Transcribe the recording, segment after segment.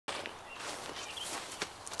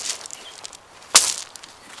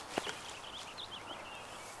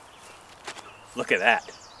Look at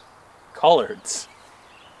that. Collards.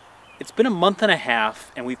 It's been a month and a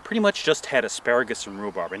half and we've pretty much just had asparagus and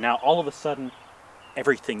rhubarb, and now all of a sudden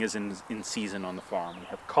everything is in season on the farm. We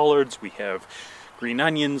have collards, we have green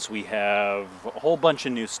onions, we have a whole bunch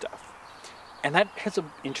of new stuff. And that has an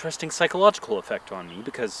interesting psychological effect on me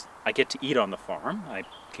because I get to eat on the farm. I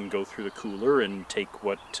can go through the cooler and take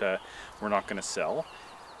what we're not going to sell.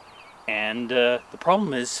 And the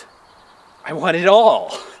problem is I want it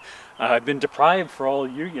all. I've been deprived for all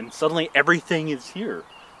year and suddenly everything is here.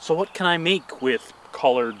 So what can I make with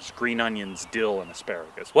collards, green onions, dill, and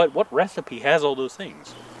asparagus? What recipe has all those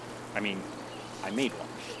things? I mean, I made one.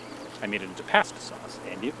 I made it into pasta sauce,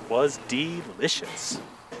 and it was delicious.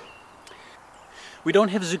 We don't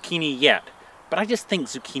have zucchini yet, but I just think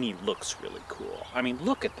zucchini looks really cool. I mean,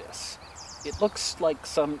 look at this. It looks like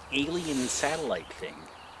some alien satellite thing.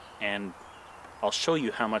 And I'll show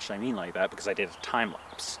you how much I mean like that because I did a time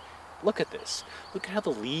lapse. Look at this. Look at how the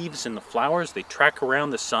leaves and the flowers, they track around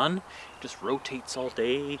the sun. It just rotates all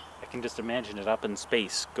day. I can just imagine it up in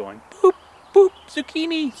space going boop, boop,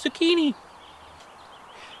 zucchini, zucchini.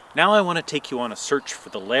 Now I want to take you on a search for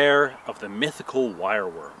the lair of the mythical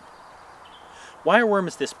wireworm. Wireworm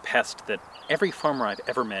is this pest that every farmer I've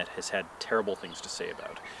ever met has had terrible things to say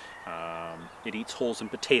about. It eats holes in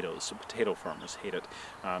potatoes, so potato farmers hate it.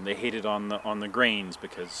 They hate it on the grains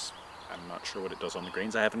because I'm not sure what it does on the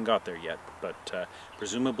grains. I haven't got there yet, but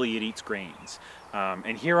presumably it eats grains.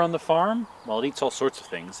 And here on the farm, well, it eats all sorts of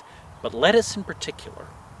things, but lettuce in particular.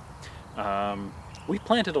 We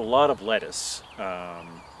planted a lot of lettuce.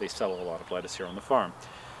 They sell a lot of lettuce here on the farm.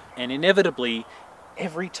 And inevitably,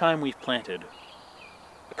 every time we've planted,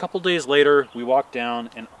 a couple days later, we walk down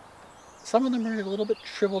and some of them are a little bit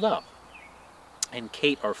shriveled up. And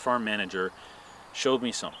Kate, our farm manager, showed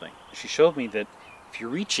me something. She showed me that if you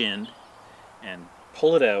reach in and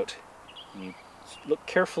pull it out, and you look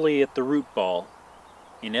carefully at the root ball,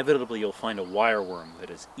 inevitably you'll find a wireworm that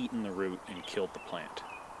has eaten the root and killed the plant.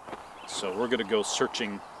 So we're going to go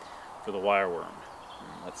searching for the wireworm.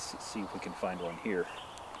 Let's see if we can find one here.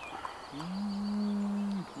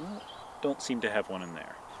 Well, don't seem to have one in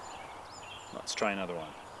there. Let's try another one.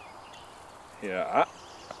 Yeah,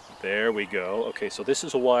 there we go. Okay, so this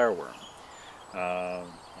is a wireworm.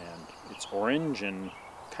 And it's orange and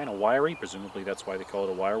kind of wiry, presumably that's why they call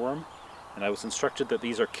it a wireworm. And I was instructed that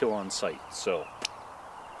these are kill on sight, so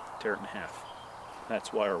tear it in half. That's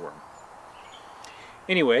wireworm.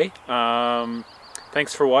 Anyway,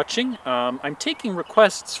 thanks for watching. I'm taking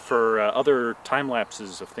requests for other time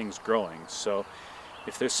lapses of things growing, so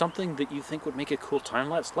if there's something that you think would make a cool time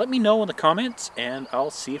lapse, let me know in the comments and I'll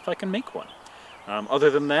see if I can make one. Other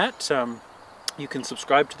than that, you can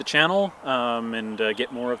subscribe to the channel and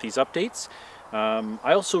get more of these updates.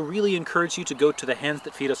 I also really encourage you to go to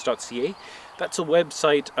thehandsthatfeedus.ca. That's a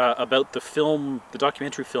website about the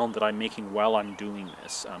documentary film that I'm making while I'm doing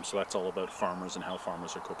this. So that's all about farmers and how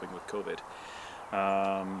farmers are coping with COVID.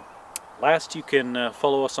 Last, you can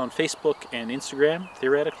follow us on Facebook and Instagram,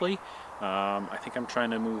 theoretically. I think I'm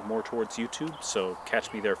trying to move more towards YouTube, so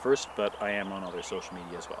catch me there first, but I am on other social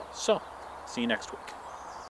media as well. So, see you next week.